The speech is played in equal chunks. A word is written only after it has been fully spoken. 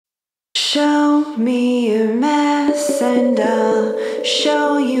Show me your mess and I'll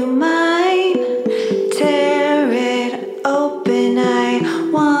show you mine. Tear it open, I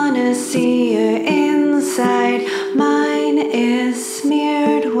wanna see your inside. Mine is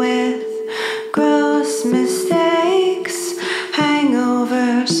smeared with gross mistakes,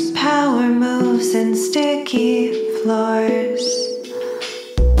 hangovers, power moves, and sticky floors.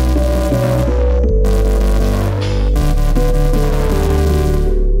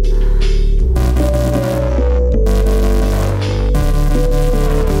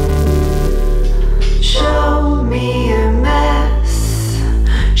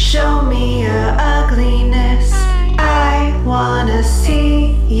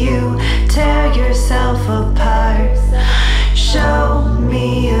 Apart. Show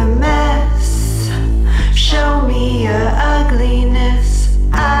me a mess. Show me your ugliness.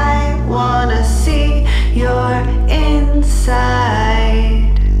 I wanna see your inside.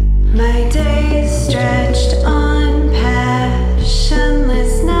 My days stretched on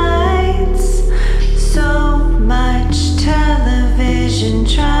passionless nights. So much television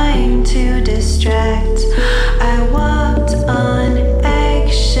trying to distract. I walked on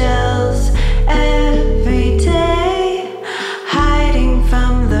eggshells every day, hiding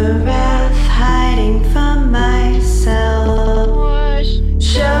from the wrath, hiding from myself.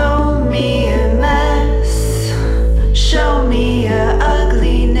 Show me a mess, show me your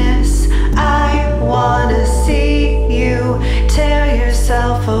ugliness. I wanna see you tear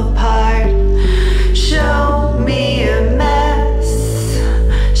yourself apart. Show me a mess,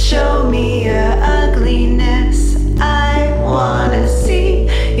 show me your ugliness. I wanna see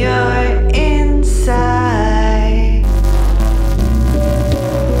your inside.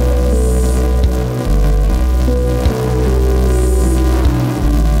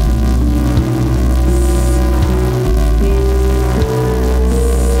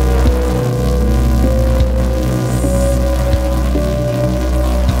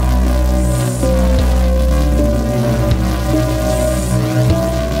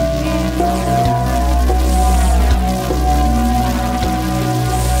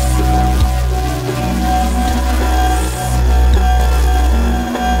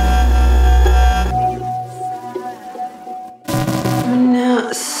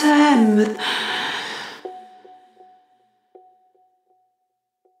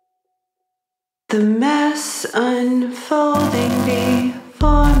 The mess unfolding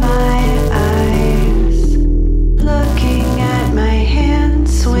before my eyes, looking at my hands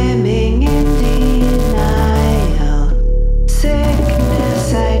swimming in denial.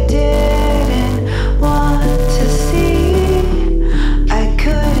 Sickness I didn't want to see. I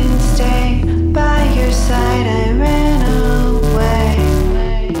couldn't stay by your side, I ran away.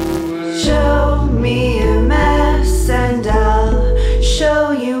 Show me a mess and I'll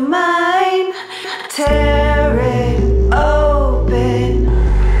show you mine. Tear